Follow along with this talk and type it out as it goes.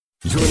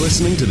You're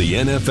listening to the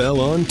NFL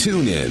on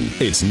TuneIn.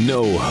 It's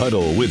No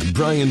Huddle with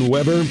Brian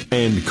Weber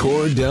and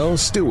Cordell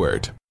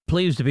Stewart.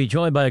 Pleased to be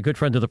joined by a good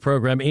friend of the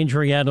program,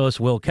 injury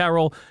analyst Will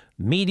Carroll,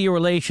 Media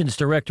Relations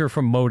Director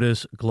from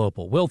Modus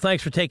Global. Will,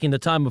 thanks for taking the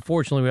time.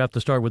 Unfortunately, we have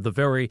to start with the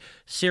very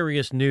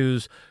serious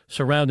news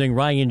surrounding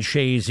Ryan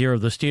Shazier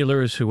of the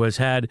Steelers, who has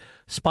had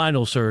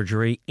spinal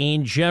surgery.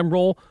 In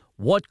general,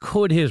 what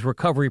could his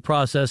recovery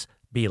process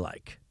be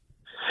like?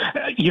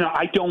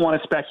 I don't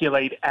want to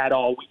speculate at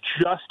all. We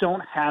just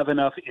don't have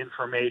enough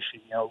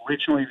information.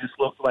 Originally this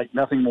looked like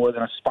nothing more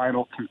than a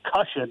spinal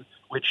concussion,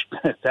 which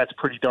that's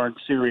pretty darn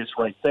serious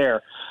right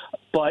there.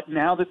 But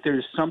now that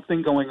there's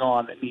something going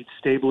on that needs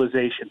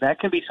stabilization, that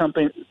can be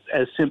something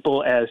as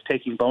simple as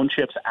taking bone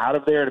chips out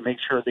of there to make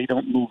sure they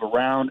don't move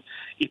around.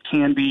 It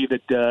can be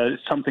that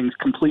something's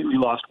completely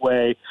lost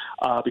way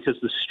because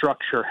the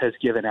structure has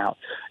given out.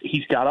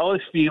 He's got all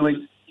his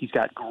feelings. He's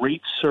got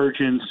great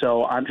surgeons,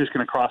 so I'm just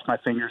going to cross my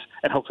fingers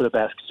and hope for the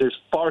best because there's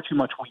far too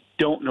much we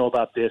don't know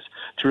about this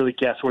to really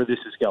guess where this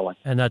is going.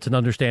 And that's an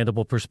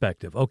understandable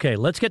perspective. Okay,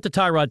 let's get to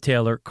Tyrod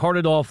Taylor,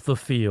 carted off the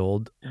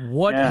field.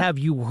 What have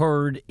you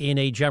heard in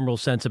a general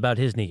sense about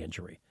his knee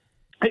injury?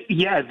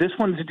 Yeah, this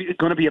one's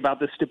going to be about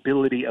the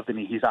stability of the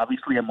knee. He's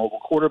obviously a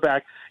mobile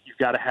quarterback. You've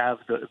got to have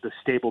the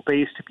stable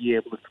base to be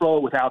able to throw.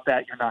 Without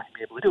that, you're not going to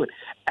be able to do it.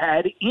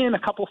 Add in a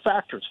couple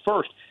factors.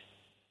 First,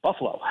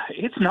 Buffalo.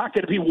 It's not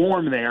going to be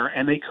warm there,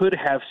 and they could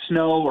have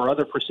snow or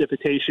other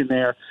precipitation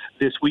there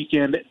this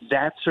weekend.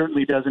 That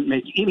certainly doesn't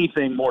make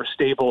anything more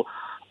stable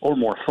or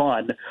more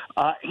fun.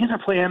 And they're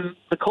playing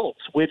the Colts,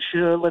 which,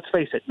 let's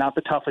face it, not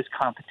the toughest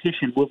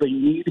competition. Will they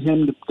need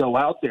him to go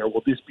out there?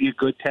 Will this be a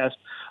good test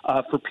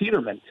for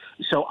Peterman?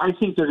 So I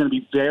think they're going to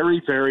be very,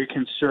 very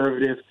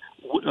conservative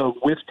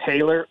with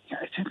Taylor.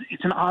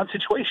 It's an odd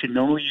situation.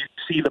 Normally you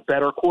see the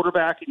better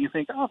quarterback and you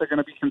think, they're going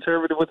to be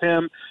conservative with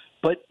him.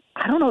 But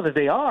I don't know that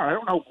they are. I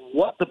don't know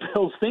what the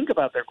Bills think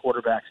about their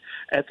quarterbacks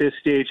at this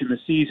stage in the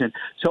season.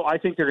 So I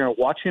think they're going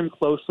to watch him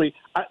closely.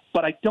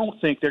 But I don't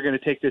think they're going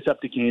to take this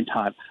up to game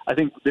time. I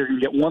think they're going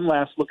to get one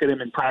last look at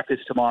him in practice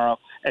tomorrow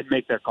and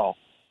make their call.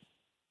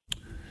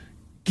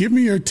 Give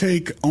me your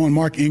take on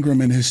Mark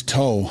Ingram and his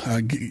toe.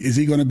 Is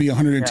he going to be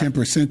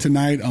 110%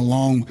 tonight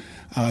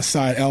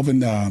alongside Alvin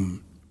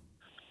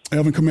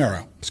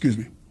Kamara? Excuse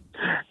me.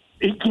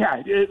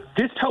 Yeah,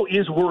 this toe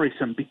is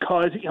worrisome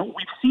because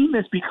we've seen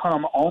this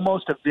become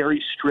almost a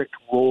very strict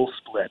role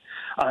split.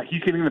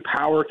 He's getting the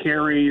power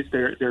carries.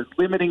 They're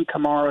limiting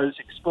Kamara's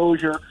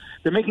exposure.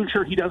 They're making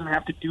sure he doesn't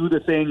have to do the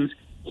things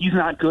he's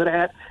not good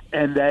at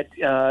and that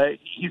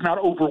he's not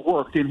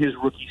overworked in his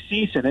rookie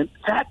season. And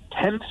that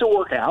tends to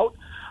work out.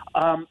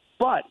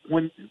 But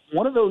when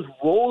one of those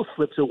roles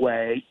slips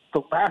away,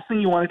 the last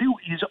thing you want to do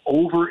is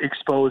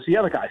overexpose the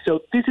other guy. So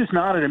this is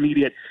not an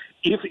immediate,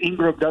 if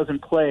Ingram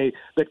doesn't play,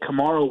 that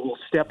Kamara will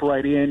step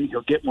right in,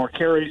 he'll get more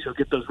carries, he'll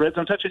get those red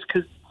zone touches,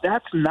 because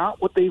that's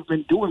not what they've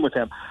been doing with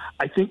him.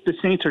 I think the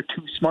Saints are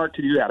too smart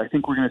to do that. I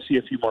think we're going to see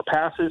a few more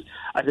passes.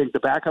 I think the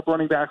backup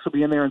running backs will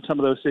be in there in some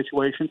of those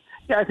situations.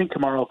 Yeah, I think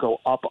Kamara will go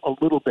up a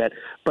little bit.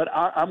 But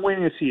I'm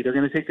waiting to see. They're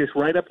going to take this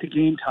right up to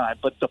game time.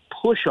 But the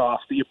push-off,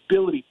 the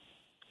ability,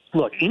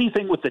 look,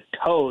 anything with the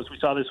toes, we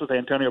saw this with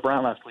Antonio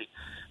Brown last week,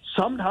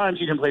 sometimes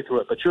you can play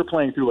through it, but you're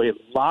playing through a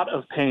lot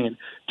of pain.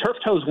 Turf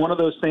toe is one of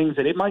those things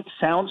that it might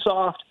sound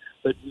soft,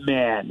 but,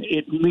 man,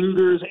 it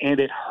lingers and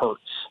it hurts.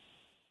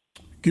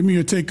 Give me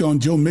your take on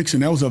Joe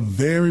Mixon. That was a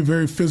very,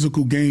 very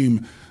physical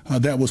game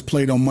that was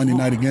played on Monday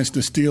night against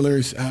the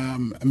Steelers.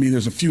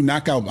 There's a few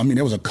knockout.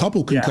 There was a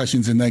couple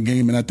concussions in that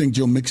game, and I think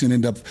Joe Mixon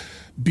ended up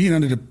being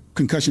under the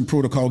concussion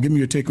protocol. Give me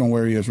your take on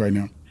where he is right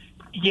now.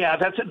 Yeah,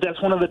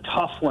 that's one of the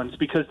tough ones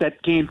because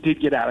that game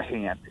did get out of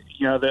hand.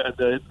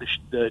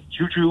 The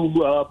Juju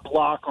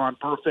block on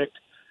Perfect,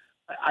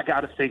 I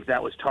got to think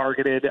that was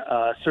targeted.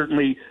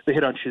 Certainly, the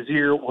hit on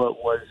Shazier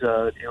was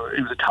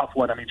it was a tough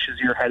one.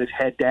 Shazier had his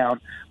head down.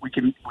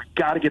 We've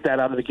got to get that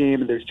out of the game,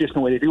 and there's just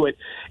no way to do it.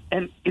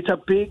 And it's a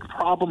big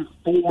problem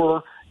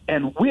for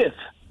and with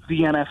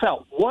the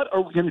NFL. What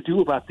are we going to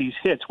do about these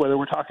hits, whether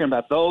we're talking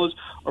about those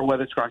or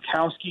whether it's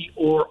Gronkowski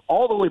or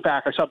all the way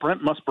back? I saw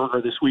Brent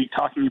Musburger this week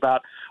talking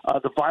about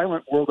the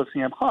violent world of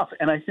Sam Huff.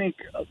 And I think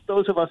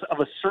those of us of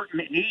a certain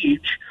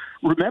age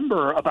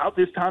remember about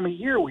this time of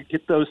year, we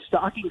get those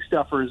stocking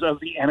stuffers of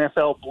the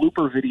NFL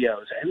blooper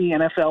videos and the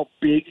NFL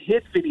big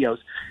hit videos.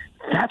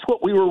 That's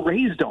what we were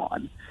raised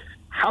on.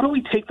 How do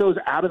we take those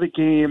out of the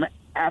game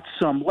at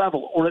some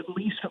level, or at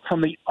least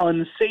from the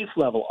unsafe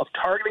level of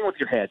targeting with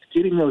your head,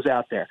 getting those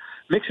out there?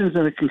 Mixon's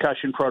in the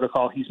concussion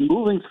protocol. He's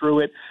moving through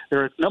it.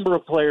 There are a number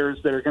of players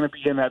that are going to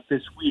be in that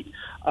this week,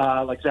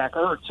 like Zach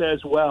Ertz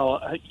as well.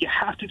 You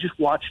have to just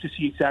watch to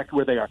see exactly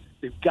where they are.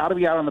 They've got to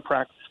be out on the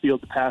practice field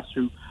to pass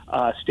through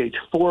stage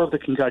 4 of the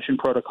concussion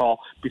protocol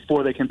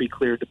before they can be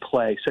cleared to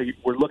play. So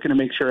we're looking to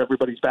make sure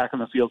everybody's back on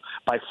the field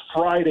by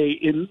Friday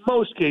in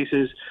most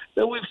cases,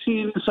 though we've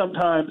seen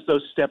sometimes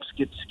those steps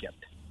get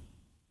skipped.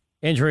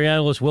 Injury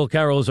analyst Will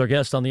Carroll is our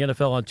guest on the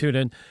NFL on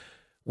TuneIn.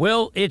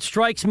 Well, it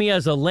strikes me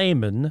as a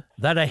layman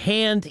that a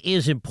hand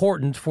is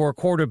important for a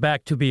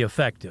quarterback to be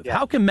effective. Yeah.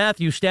 How can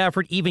Matthew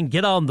Stafford even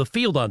get on the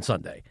field on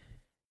Sunday?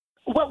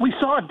 Well, we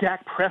saw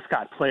Dak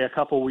Prescott play a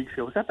couple weeks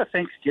ago. Was that the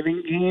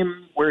Thanksgiving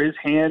game where his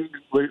hand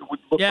would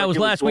look Yeah, like it was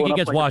last week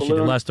against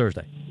Washington, last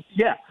Thursday.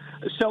 Yeah.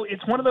 So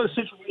it's one of those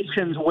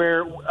situations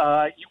where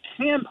you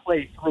can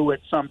play through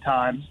it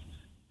sometimes,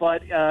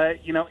 but,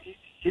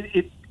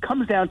 it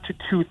comes down to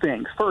two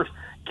things. First,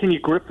 can you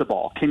grip the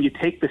ball? Can you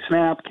take the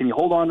snap? Can you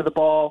hold on to the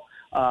ball,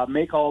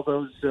 make all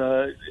those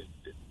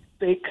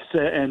fakes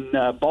and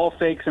ball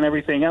fakes and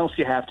everything else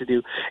you have to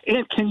do?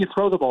 And can you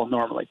throw the ball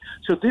normally?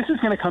 So this is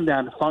going to come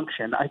down to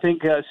function. I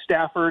think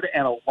Stafford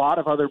and a lot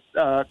of other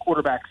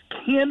quarterbacks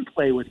can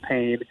play with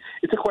pain.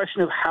 It's a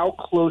question of how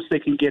close they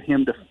can get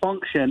him to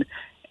function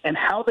and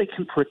how they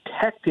can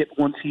protect it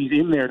once he's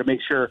in there to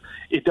make sure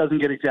it doesn't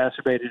get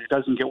exacerbated, it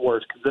doesn't get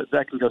worse, because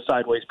that can go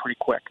sideways pretty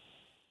quick.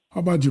 How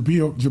about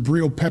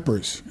Jabril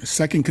Peppers,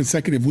 second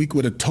consecutive week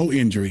with a toe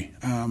injury?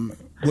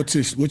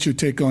 What's your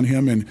take on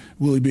him, and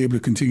will he be able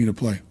to continue to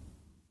play?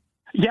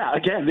 Yeah,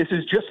 again, this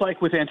is just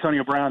like with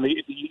Antonio Brown.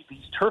 These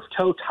turf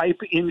toe type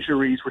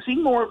injuries, we're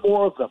seeing more and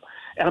more of them.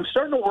 And I'm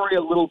starting to worry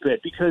a little bit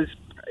because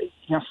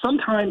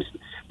sometimes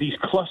these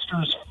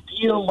clusters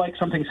feel like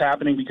something's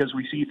happening because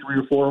we see 3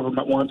 or 4 of them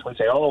at once. We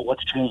say, oh,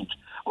 what's changed?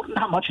 Well,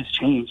 not much has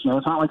changed.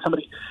 It's not like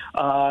somebody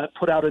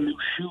put out a new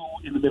shoe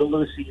in the middle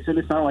of the season.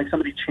 It's not like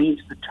somebody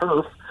changed the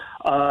turf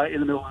in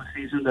the middle of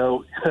the season,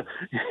 though.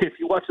 If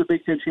you watch the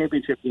Big Ten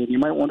championship game, you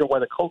might wonder why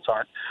the Colts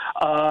aren't.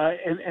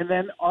 And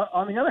then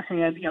on the other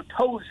hand,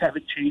 toes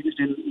haven't changed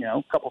in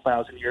a couple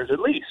thousand years at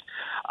least.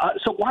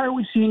 So why are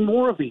we seeing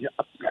more of these?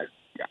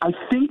 I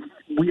think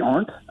we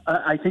aren't.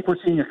 I think we're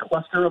seeing a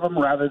cluster of them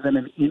rather than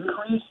an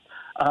increase.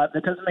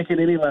 That doesn't make it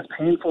any less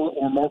painful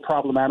or more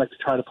problematic to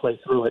try to play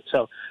through it.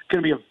 So it's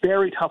going to be a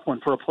very tough one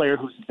for a player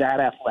who's that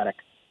athletic.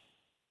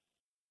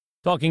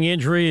 Talking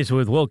injuries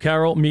with Will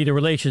Carroll, Media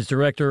Relations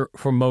Director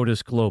for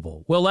Modus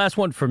Global. Well, last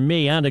one for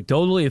me.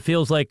 Anecdotally, it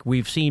feels like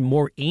we've seen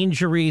more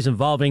injuries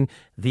involving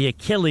the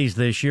Achilles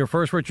this year.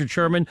 First, Richard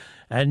Sherman,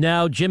 and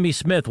now Jimmy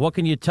Smith. What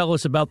can you tell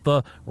us about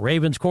the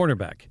Ravens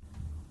cornerback?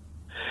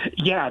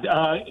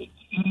 Yeah,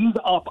 he's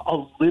up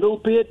a little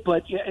bit,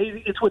 but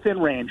it's within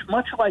range.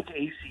 Much like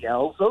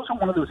ACLs, those are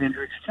one of those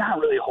injuries. There's not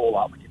really a whole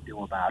lot we can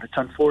do about it. It's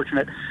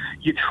unfortunate.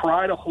 You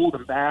try to hold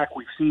them back.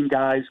 We've seen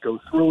guys go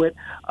through it.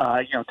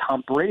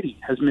 Tom Brady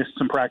has missed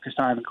some practice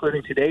time,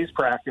 including today's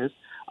practice,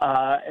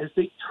 as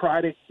they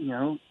try to,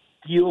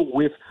 deal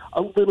with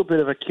a little bit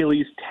of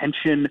Achilles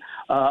tension,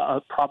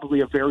 probably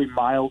a very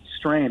mild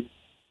strain.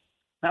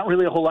 Not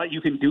really a whole lot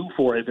you can do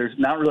for it. There's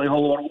not really a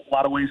whole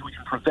lot of ways we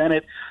can prevent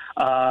it.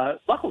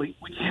 Luckily,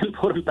 we can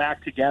put them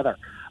back together.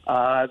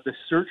 The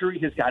surgery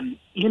has gotten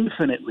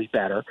infinitely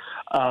better.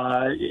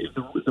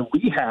 The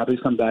rehab has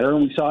come better,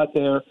 and we saw it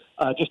there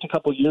just a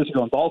couple of years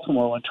ago in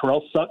Baltimore when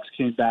Terrell Suggs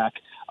came back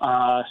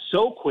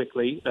so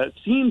quickly. It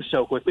seemed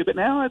so quickly, but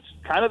now it's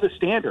kind of the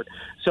standard.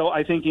 So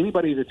I think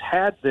anybody that's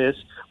had this,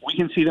 we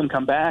can see them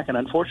come back, and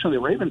unfortunately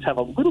the Ravens have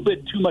a little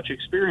bit too much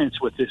experience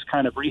with this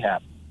kind of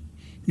rehab.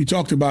 You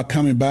talked about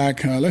coming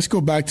back. Let's go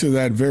back to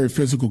that very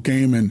physical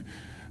game, and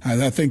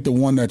I think the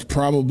one that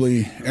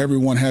probably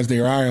everyone has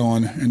their eye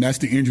on, and that's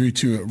the injury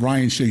to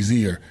Ryan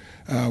Shazier.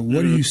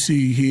 What do you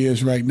see he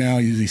is right now?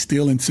 Is he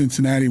still in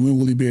Cincinnati? When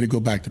will he be able to go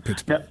back to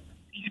Pittsburgh?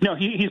 No,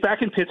 he's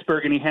back in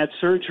Pittsburgh, and he had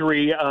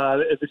surgery.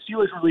 The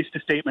Steelers released a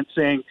statement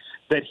saying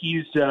that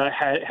he's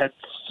had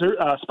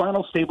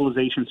spinal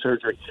stabilization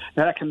surgery.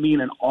 Now, that can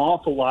mean an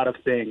awful lot of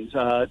things.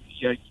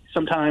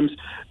 Sometimes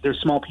there's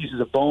small pieces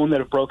of bone that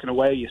have broken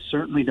away. You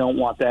certainly don't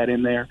want that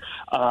in there.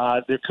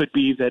 There could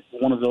be that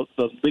one of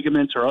the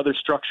ligaments or other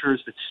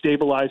structures that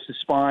stabilize the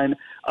spine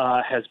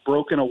has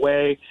broken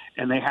away,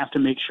 and they have to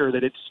make sure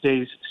that it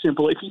stays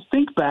simple. If you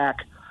think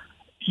back,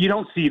 you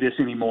don't see this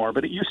anymore,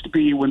 but it used to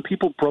be when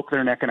people broke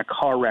their neck in a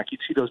car wreck,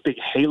 you'd see those big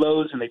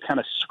halos, and they kind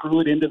of screw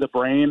it into the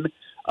brain,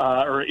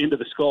 or into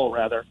the skull,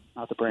 rather.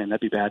 Not the brain, that'd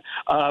be bad.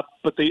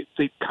 But they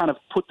kind of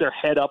put their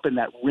head up in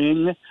that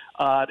ring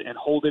and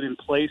hold it in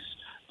place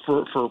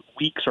for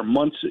weeks or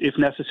months, if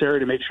necessary,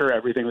 to make sure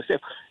everything was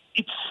safe.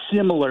 It's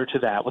similar to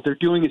that. What they're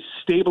doing is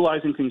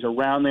stabilizing things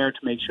around there to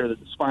make sure that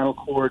the spinal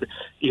cord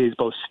is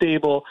both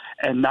stable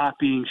and not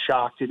being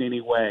shocked in any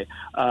way.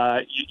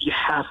 You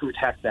have to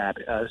protect that.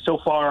 So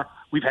far,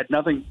 we've had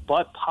nothing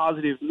but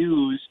positive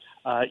news.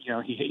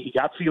 He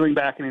got feeling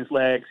back in his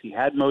legs. He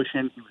had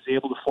motion. He was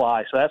able to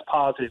fly. So that's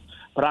positive.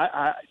 But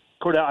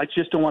Cordell, I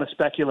just don't want to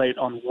speculate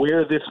on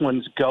where this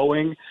one's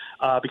going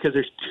because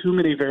there's too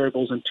many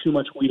variables and too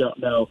much we don't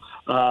know.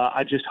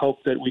 I just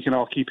hope that we can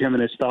all keep him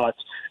in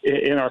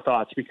our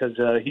thoughts because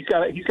he's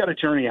got a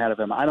journey ahead of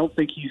him. I don't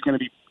think he's going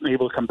to be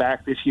able to come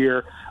back this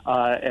year,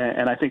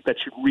 and I think that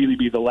should really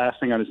be the last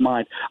thing on his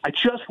mind. I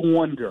just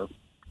wonder,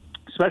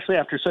 especially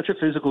after such a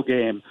physical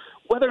game,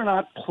 whether or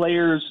not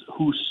players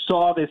who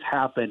saw this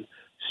happen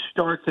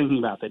start thinking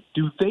about that.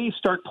 Do they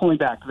start pulling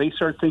back? Do they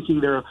start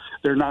thinking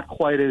they're not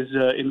quite as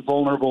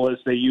invulnerable as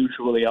they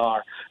usually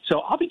are? So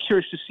I'll be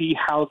curious to see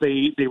how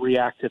they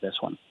react to this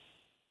one.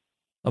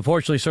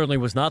 Unfortunately, certainly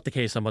was not the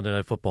case on Monday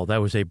Night Football.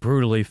 That was a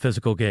brutally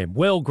physical game.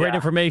 Will, great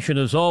information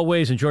as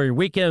always. Enjoy your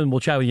weekend.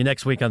 We'll chat with you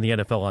next week on the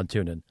NFL on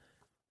TuneIn.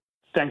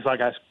 Thanks a lot,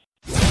 guys.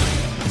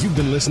 You've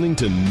been listening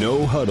to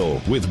No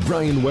Huddle with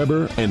Brian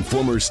Weber and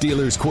former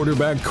Steelers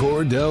quarterback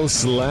Cordell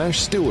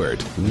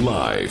 /Stewart,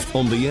 live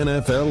on the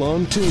NFL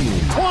on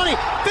TuneIn. 20,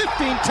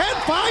 15, 10,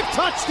 5,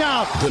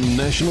 touchdown. The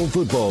National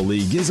Football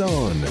League is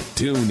on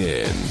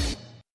TuneIn.